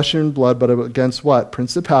against flesh and blood, but against what?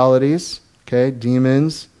 Principalities, okay,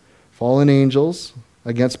 demons, fallen angels,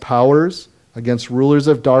 against powers, against rulers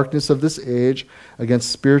of darkness of this age,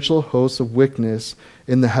 against spiritual hosts of wickedness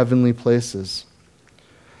in the heavenly places.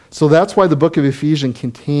 So that's why the book of Ephesians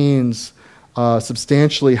contains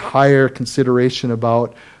substantially higher consideration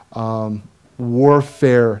about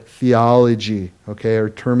warfare theology, okay, or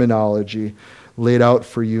terminology laid out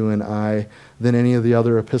for you and I than any of the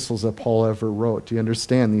other epistles that Paul ever wrote. Do you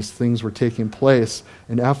understand? These things were taking place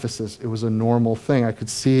in Ephesus. It was a normal thing. I could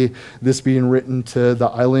see this being written to the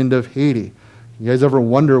island of Haiti. You guys ever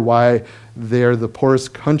wonder why they're the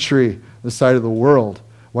poorest country this side of the world?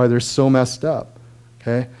 Why they're so messed up?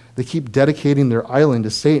 Okay? They keep dedicating their island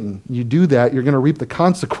to Satan. You do that, you're going to reap the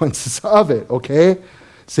consequences of it, okay?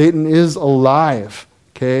 Satan is alive,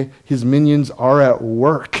 okay? His minions are at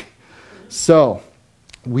work. So,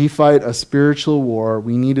 we fight a spiritual war.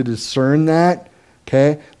 We need to discern that,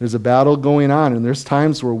 okay? There's a battle going on, and there's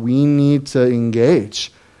times where we need to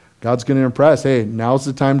engage. God's going to impress. Hey, now's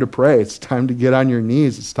the time to pray. It's time to get on your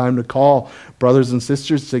knees. It's time to call brothers and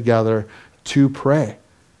sisters together to pray,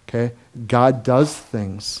 okay? God does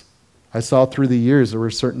things. I saw through the years, there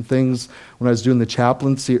were certain things when I was doing the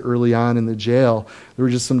chaplaincy early on in the jail. There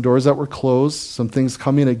were just some doors that were closed, some things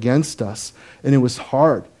coming against us, and it was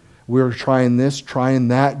hard. We were trying this, trying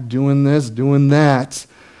that, doing this, doing that.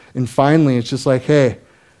 And finally, it's just like, hey,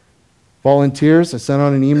 volunteers, I sent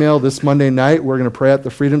out an email this Monday night. We're going to pray at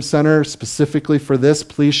the Freedom Center specifically for this.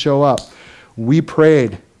 Please show up. We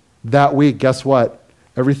prayed that week. Guess what?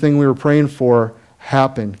 Everything we were praying for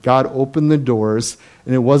happened. God opened the doors,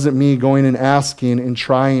 and it wasn't me going and asking and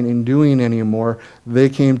trying and doing anymore. They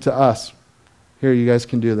came to us. Here, you guys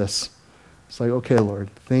can do this. It's like, okay, Lord,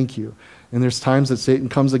 thank you. And there's times that Satan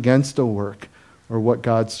comes against a work or what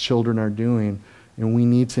God's children are doing, and we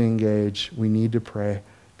need to engage. We need to pray.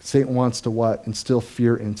 Satan wants to what? Instill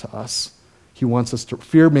fear into us. He wants us to,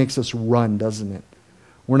 fear makes us run, doesn't it?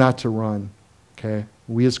 We're not to run, okay?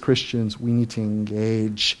 We as Christians, we need to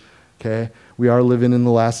engage, okay? We are living in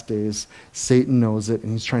the last days. Satan knows it,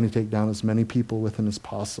 and he's trying to take down as many people with him as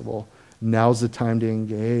possible. Now's the time to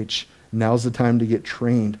engage. Now's the time to get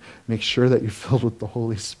trained. Make sure that you're filled with the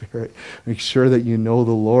Holy Spirit. Make sure that you know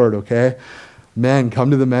the Lord, okay? Men,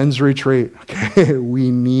 come to the men's retreat, okay?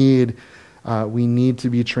 We need to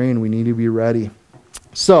be trained. We need to be ready.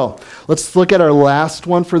 So, let's look at our last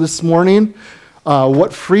one for this morning.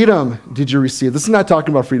 What freedom did you receive? This is not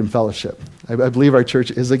talking about Freedom Fellowship. I believe our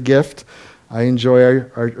church is a gift. I enjoy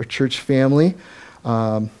our church family.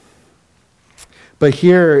 But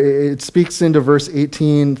here, it speaks into verse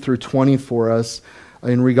 18 through 20 for us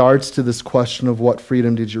in regards to this question of what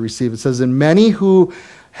freedom did you receive. It says, and many who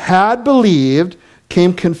had believed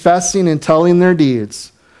came confessing and telling their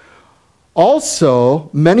deeds.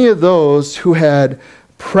 Also, many of those who had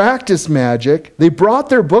practiced magic, they brought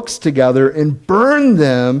their books together and burned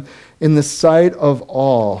them in the sight of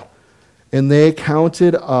all. And they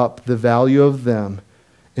counted up the value of them,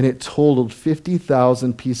 and it totaled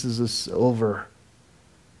 50,000 pieces of silver.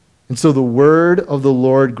 And so the word of the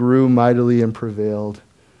Lord grew mightily and prevailed.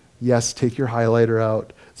 Yes, take your highlighter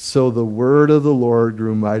out. So the word of the Lord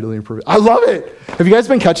grew mightily and prevailed. I love it. Have you guys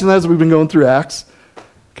been catching that as we've been going through Acts?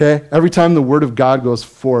 Okay? Every time the word of God goes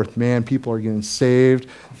forth, man, people are getting saved.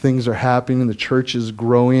 Things are happening. The church is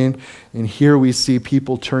growing. And here we see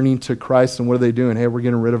people turning to Christ. And what are they doing? Hey, we're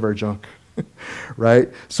getting rid of our junk. Right?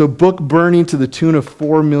 So book burning to the tune of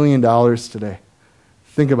 $4 million today.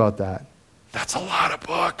 Think about that. That's a lot of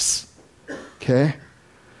books. Okay?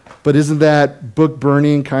 But isn't that book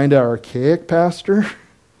burning kind of archaic, Pastor?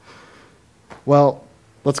 Well,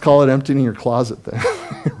 let's call it emptying your closet then,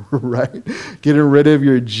 right? Getting rid of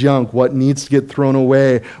your junk. What needs to get thrown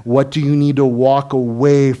away? What do you need to walk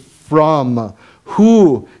away from?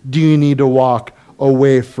 Who do you need to walk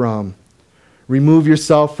away from? Remove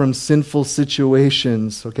yourself from sinful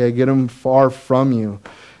situations, okay? Get them far from you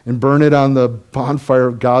and burn it on the bonfire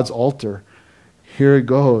of God's altar. Here it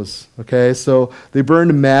goes, okay? So they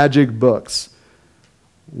burned magic books.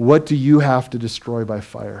 What do you have to destroy by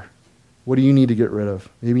fire? What do you need to get rid of?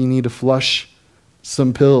 Maybe you need to flush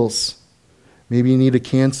some pills. Maybe you need to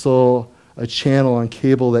cancel a channel on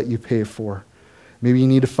cable that you pay for. Maybe you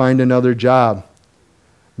need to find another job.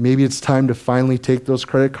 Maybe it's time to finally take those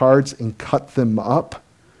credit cards and cut them up.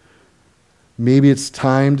 Maybe it's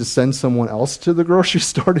time to send someone else to the grocery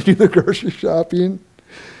store to do the grocery shopping.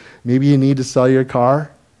 Maybe you need to sell your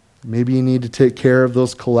car. Maybe you need to take care of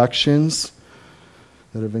those collections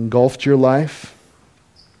that have engulfed your life.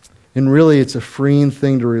 And really, it's a freeing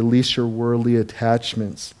thing to release your worldly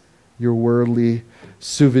attachments, your worldly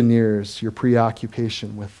souvenirs, your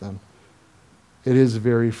preoccupation with them. It is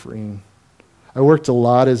very freeing. I worked a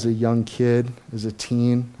lot as a young kid, as a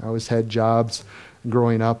teen. I always had jobs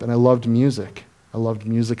growing up, and I loved music. I loved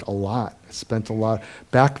music a lot. I spent a lot.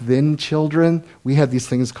 Back then, children, we had these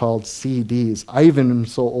things called CDs. I even am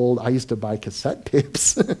so old, I used to buy cassette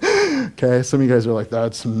tapes. Okay, some of you guys are like,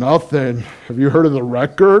 that's nothing. Have you heard of the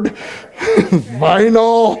record?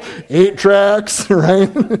 Vinyl, 8 tracks, right?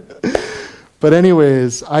 But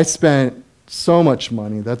anyways, I spent so much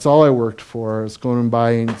money. That's all I worked for. I was going and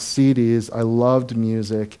buying CDs. I loved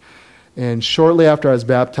music. And shortly after I was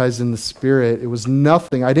baptized in the Spirit, it was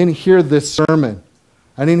nothing. I didn't hear this sermon.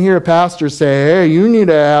 I didn't hear a pastor say, hey, you need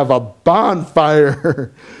to have a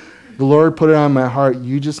bonfire. The Lord put it on my heart.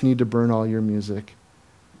 You just need to burn all your music.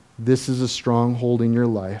 This is a stronghold in your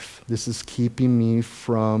life. This is keeping me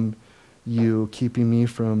from you, keeping me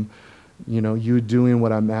from, you doing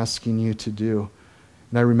what I'm asking you to do.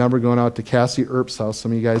 And I remember going out to Cassie Earp's house.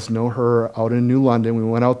 Some of you guys know her out in New London. We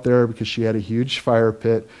went out there because she had a huge fire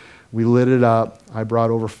pit. We lit it up. I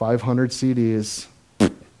brought over 500 CDs,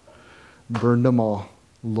 burned them all.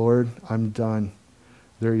 Lord, I'm done.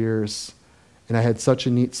 They're yours. And I had such a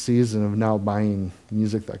neat season of now buying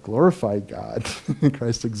music that glorified God,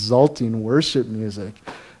 Christ exalting worship music.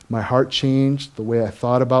 My heart changed. The way I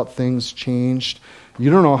thought about things changed. You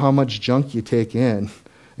don't know how much junk you take in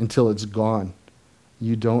until it's gone.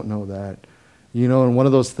 You don't know that. And one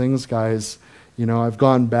of those things, guys, I've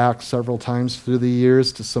gone back several times through the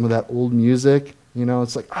years to some of that old music.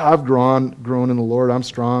 It's like, I've grown in the Lord. I'm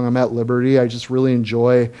strong. I'm at liberty. I just really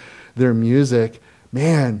enjoy their music.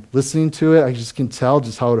 Man, listening to it, I just can tell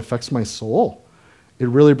just how it affects my soul. It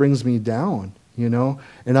really brings me down,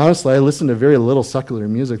 And honestly, I listen to very little secular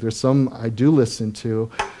music. There's some I do listen to,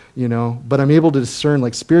 but I'm able to discern,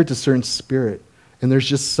 like spirit discerns spirit. And there's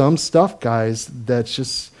just some stuff, guys, that's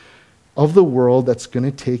just of the world that's going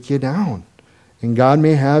to take you down. And God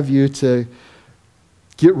may have you to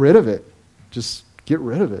get rid of it. Just get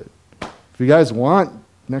rid of it. If you guys want,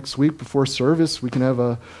 next week before service, we can have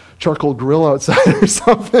a charcoal grill outside or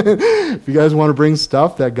something. If you guys want to bring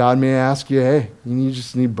stuff that God may ask you, hey, you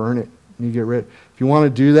just need to burn it. You need to get rid. If you want to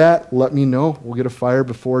do that, let me know. We'll get a fire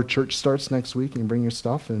before church starts next week, and you bring your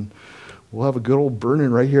stuff, and we'll have a good old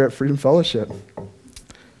burning right here at Freedom Fellowship.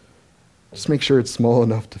 Just make sure it's small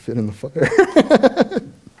enough to fit in the fire.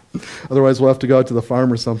 Otherwise, we'll have to go out to the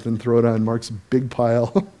farm or something, throw it on Mark's big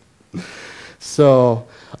pile. So,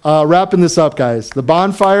 wrapping this up, guys. The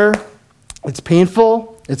bonfire, it's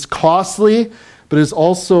painful, it's costly, but it's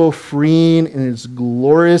also freeing and it's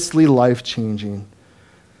gloriously life-changing.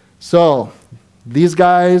 So, these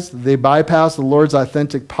guys, they bypassed the Lord's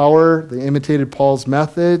authentic power. They imitated Paul's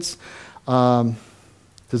methods. Does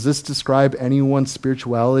this describe anyone's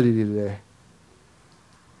spirituality today?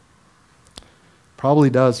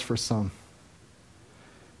 Probably does for some.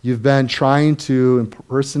 You've been trying to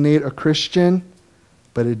impersonate a Christian,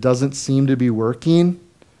 but it doesn't seem to be working.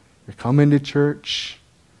 You're coming to church.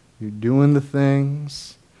 You're doing the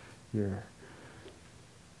things. You're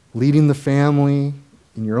leading the family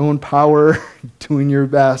in your own power, doing your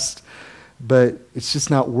best, but it's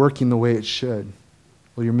just not working the way it should.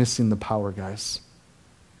 Well, you're missing the power, guys.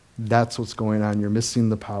 That's what's going on. You're missing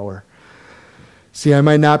the power. See, I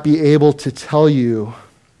might not be able to tell you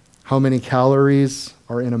how many calories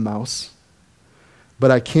are in a mouse,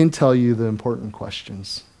 but I can tell you the important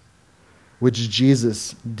questions. Which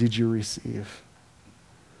Jesus did you receive?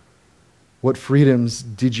 What freedoms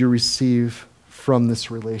did you receive from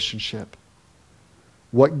this relationship?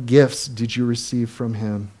 What gifts did you receive from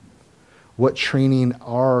him? What training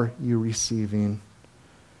are you receiving?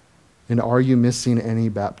 And are you missing any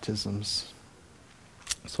baptisms?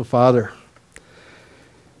 So, Father,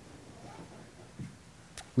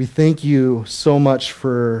 we thank you so much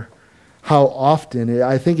for how often,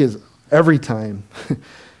 I think is every time,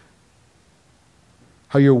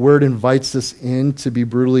 how your word invites us in to be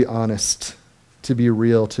brutally honest, to be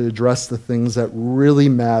real, to address the things that really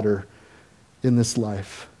matter in this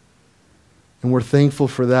life. And we're thankful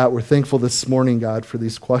for that. We're thankful this morning, God, for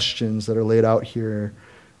these questions that are laid out here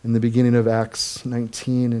in the beginning of Acts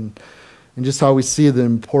 19 and just how we see the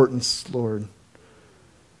importance, Lord,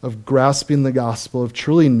 of grasping the gospel, of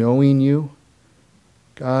truly knowing you,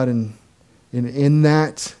 God, and in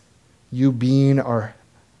that, you being our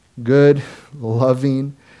good,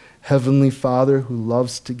 loving, heavenly Father who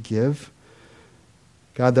loves to give,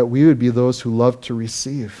 God, that we would be those who love to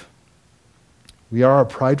receive. We are a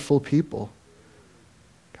prideful people.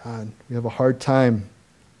 God, we have a hard time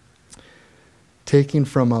taking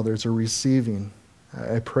from others or receiving.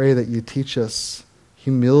 I pray that you teach us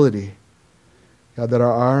humility. God, that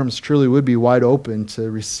our arms truly would be wide open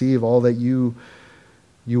to receive all that you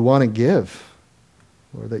want to give,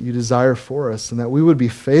 or that you desire for us, and that we would be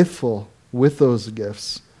faithful with those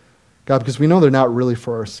gifts. God, because we know they're not really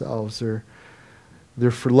for ourselves.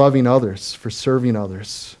 They're for loving others, for serving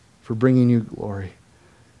others, for bringing you glory.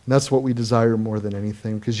 And that's what we desire more than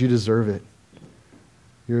anything, because you deserve it.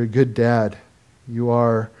 You're a good dad. You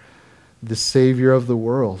are the Savior of the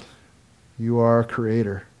world. You are our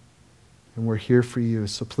Creator. And we're here for you.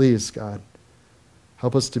 So please, God,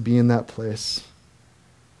 help us to be in that place,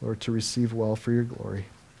 Lord, to receive well for your glory.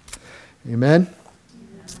 Amen.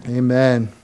 Amen.